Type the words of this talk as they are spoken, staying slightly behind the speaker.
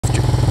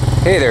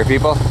Hey there,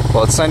 people.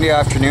 Well, it's Sunday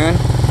afternoon.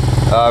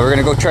 We're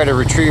gonna go try to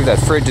retrieve that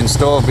fridge and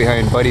stove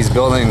behind Buddy's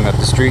building up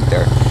the street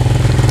there.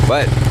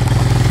 But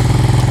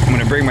I'm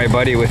gonna bring my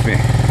buddy with me.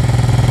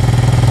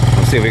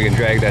 We'll see if we can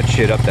drag that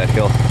shit up that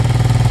hill.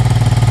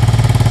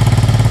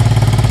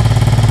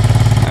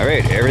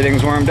 Alright,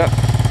 everything's warmed up.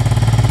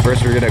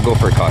 First we're gonna go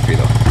for coffee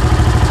though.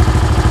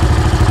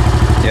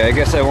 Yeah, I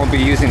guess I won't be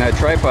using that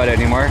tripod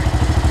anymore.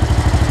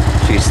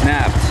 She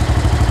snapped.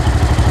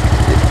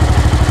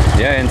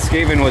 Yeah, and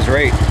Skaven was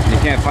right. You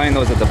can't find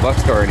those at the buck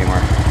store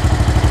anymore.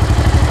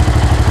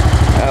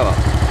 Oh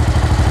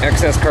well.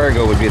 Excess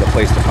Cargo would be the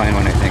place to find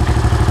one, I think.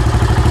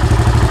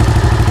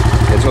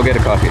 Let's go get a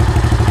coffee.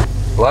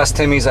 The last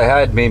Timmy's I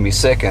had made me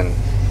sick, and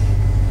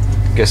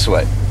guess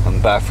what?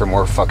 I'm back for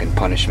more fucking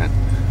punishment.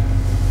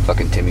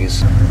 Fucking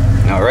Timmy's.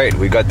 Alright,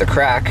 we got the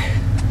crack.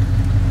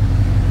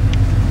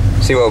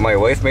 See what my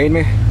wife made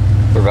me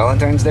for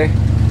Valentine's Day?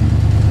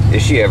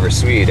 Is she ever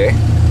sweet, eh?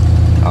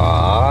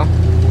 Aww.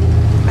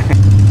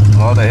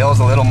 Well, the hill's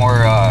a little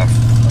more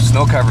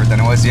snow covered than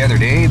it was the other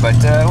day, but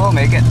we'll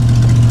make it.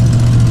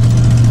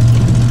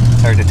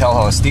 It's hard to tell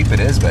how steep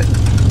it is, but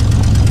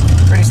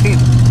pretty steep.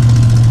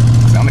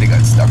 Somebody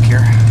got stuck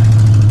here.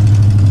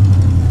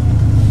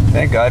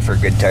 Thank God for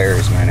good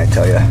tires, man, I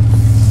tell ya.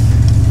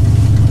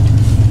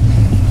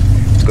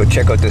 Let's go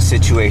check out the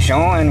situation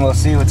and we'll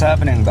see what's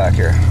happening back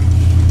here.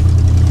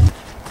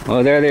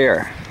 Oh, there they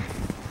are.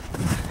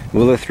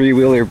 Will the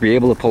three-wheeler be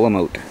able to pull them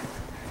out?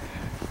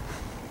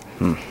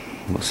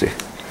 We'll see.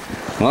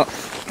 Well,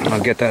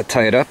 I'll get that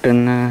tied up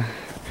and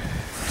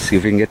see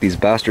if we can get these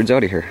bastards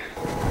out of here.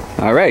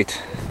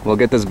 Alright, we'll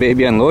get this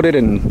baby unloaded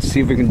and see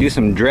if we can do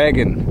some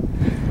dragging.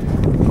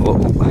 Whoa.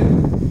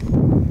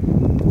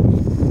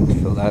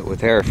 Fill that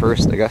with air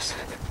first, I guess.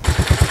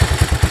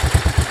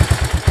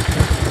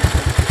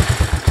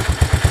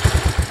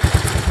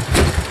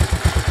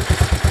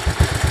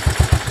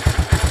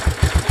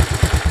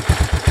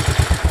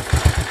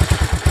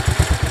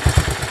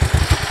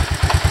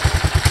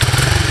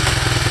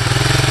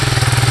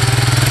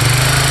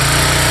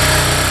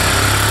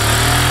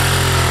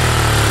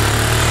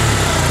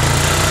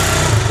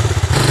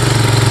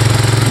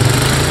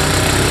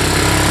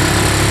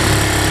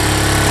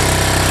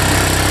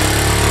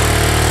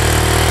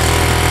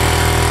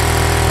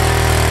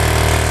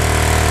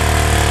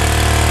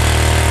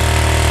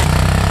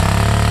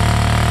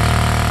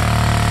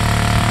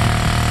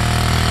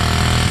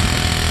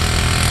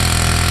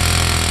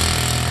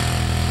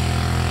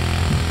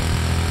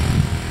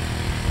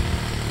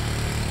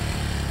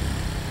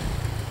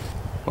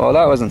 Well,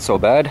 that wasn't so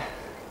bad.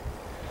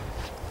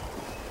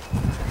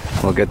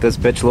 We'll get this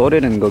bitch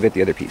loaded and go get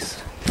the other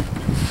piece.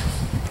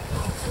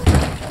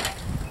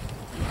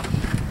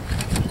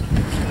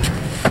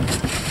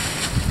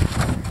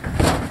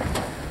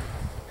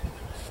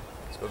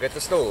 Let's go get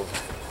the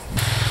stove.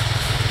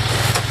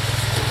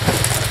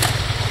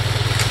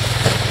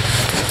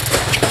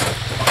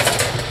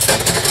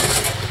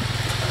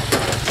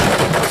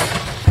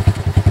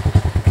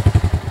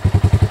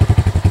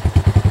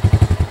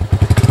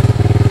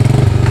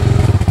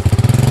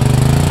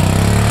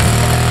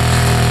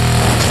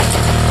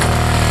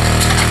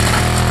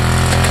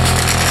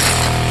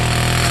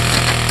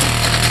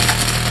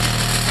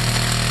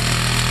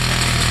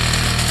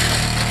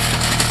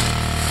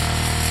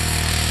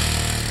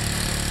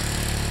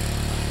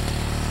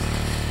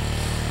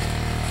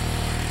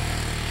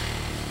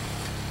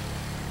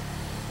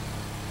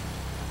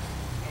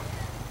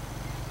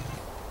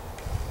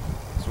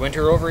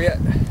 Winter over yet?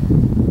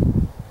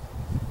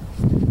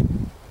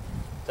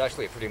 It's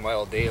actually a pretty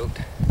mild day out.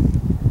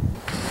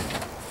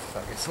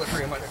 Fucking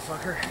slippery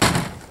motherfucker.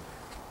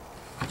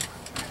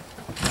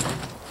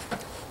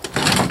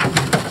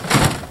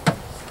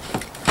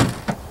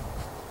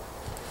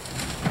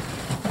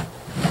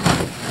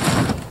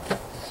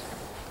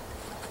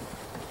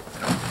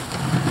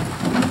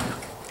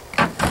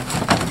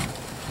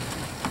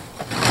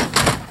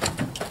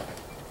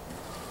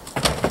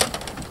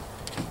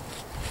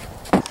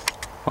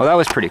 Well, that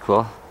was pretty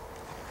cool.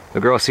 The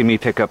girl seen me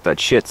pick up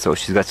that shit, so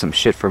she's got some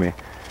shit for me.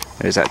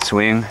 There's that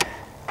swing.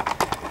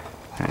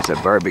 There's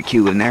a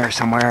barbecue in there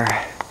somewhere.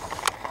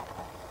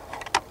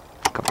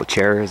 A couple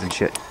chairs and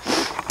shit.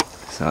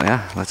 So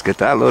yeah, let's get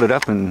that loaded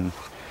up and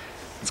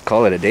let's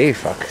call it a day.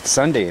 Fuck, it's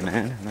Sunday,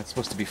 man. I'm not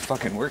supposed to be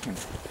fucking working.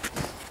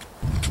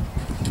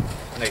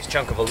 A nice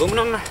chunk of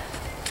aluminum.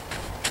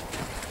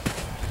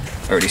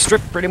 Already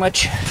stripped pretty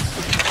much.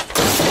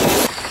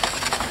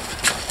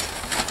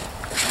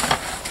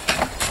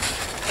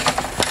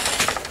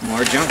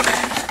 More junk.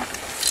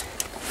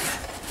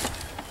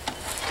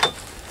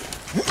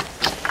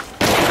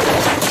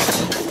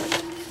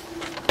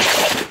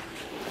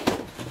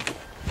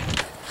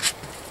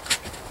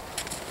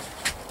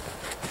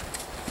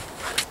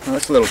 Well,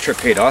 that's a little trip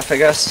paid off, I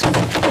guess.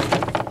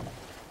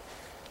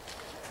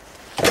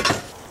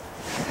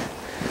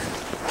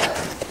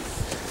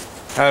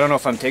 I don't know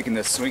if I'm taking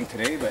this swing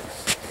today, but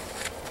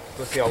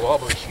we'll see how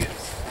wobbly she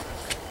is.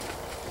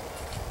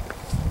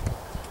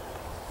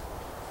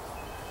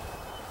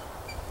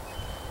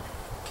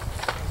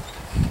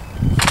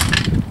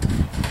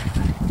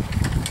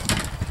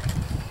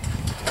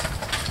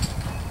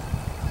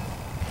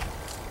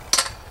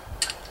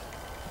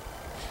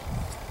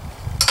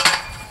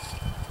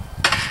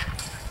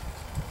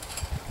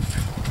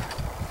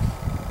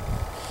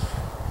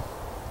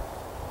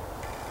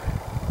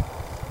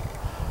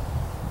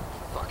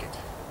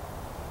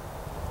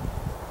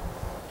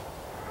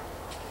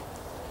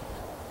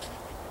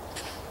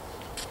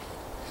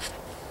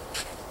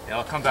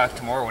 I'll come back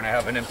tomorrow when I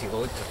have an empty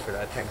load for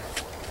that thing.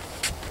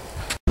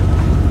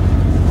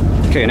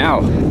 Okay, now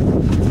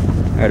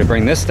I gotta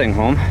bring this thing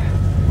home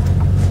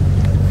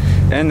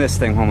and this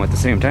thing home at the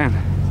same time.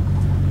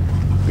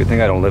 Good thing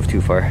I don't live too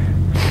far.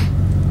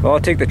 Well, I'll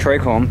take the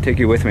trike home, take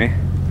you with me,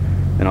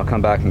 then I'll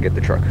come back and get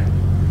the truck.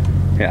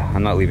 Yeah,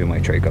 I'm not leaving my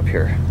trike up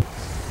here.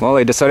 Well,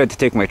 I decided to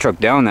take my truck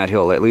down that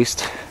hill at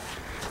least.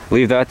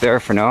 Leave that there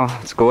for now.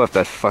 Let's go up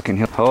that fucking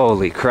hill.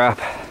 Holy crap.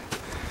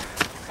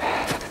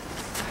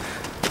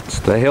 It's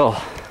the hill.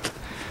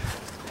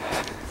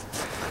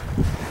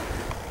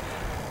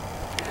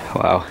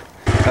 Wow.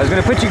 I was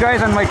gonna put you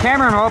guys on my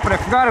camera remote, but I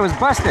forgot it was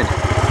busted.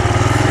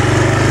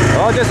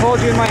 I'll just hold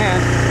you in my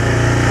hand.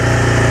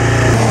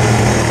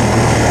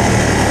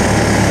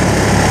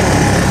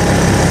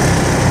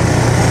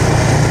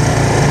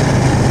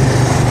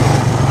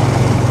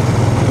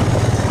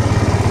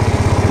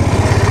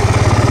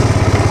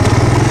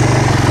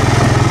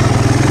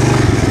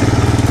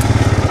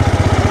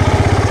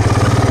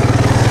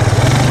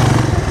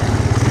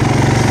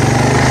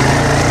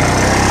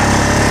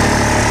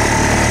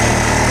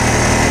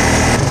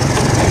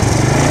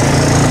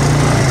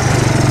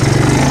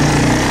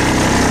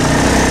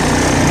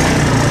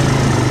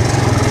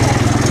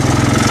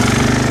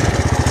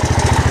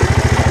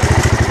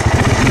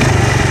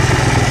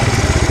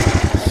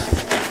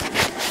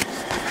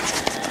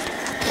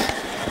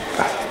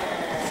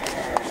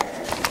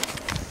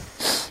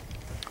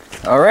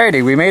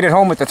 Alrighty, we made it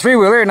home with the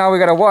three-wheeler. Now we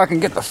gotta walk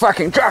and get the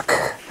fucking truck.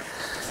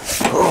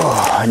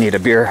 Oh, I need a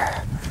beer.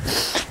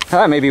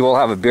 Maybe we'll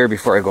have a beer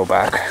before I go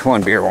back.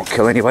 One beer won't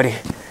kill anybody.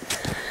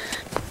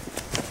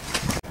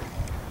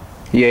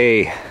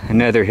 Yay,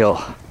 another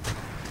hill.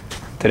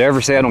 Did I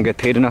ever say I don't get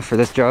paid enough for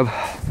this job?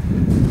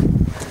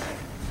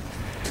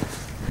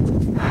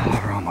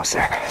 Oh, we're almost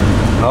there.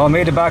 Well, I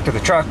made it back to the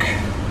truck.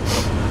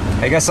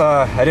 I guess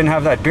I didn't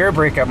have that beer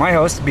break at my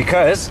house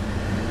because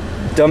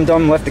Dum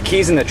Dum left the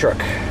keys in the truck.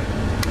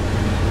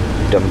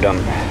 Dum Dum.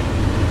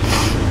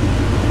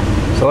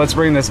 So let's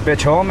bring this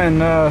bitch home and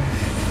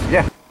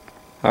yeah.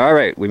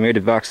 Alright, we made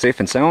it back safe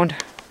and sound.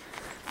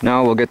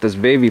 Now we'll get this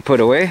baby put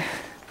away.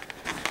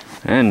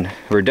 And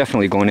we're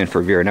definitely going in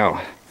for beer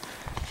now.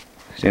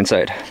 See you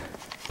inside.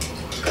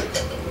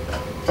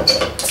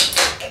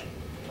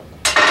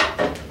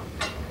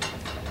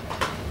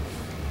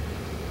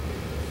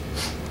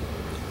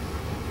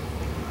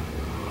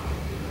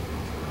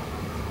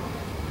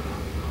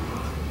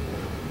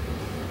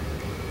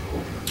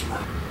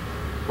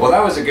 Well,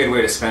 that was a good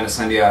way to spend a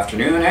Sunday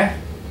afternoon, eh?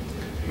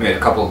 Made a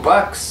couple of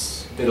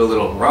bucks, did a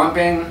little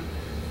romping,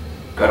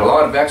 got a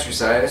lot of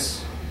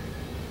exercise.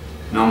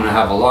 Now I'm gonna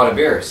have a lot of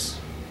beers.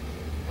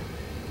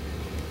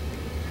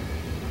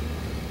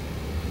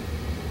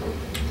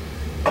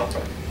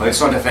 I just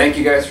want to thank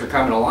you guys for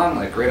coming along,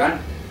 like right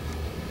on.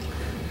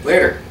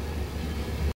 Later.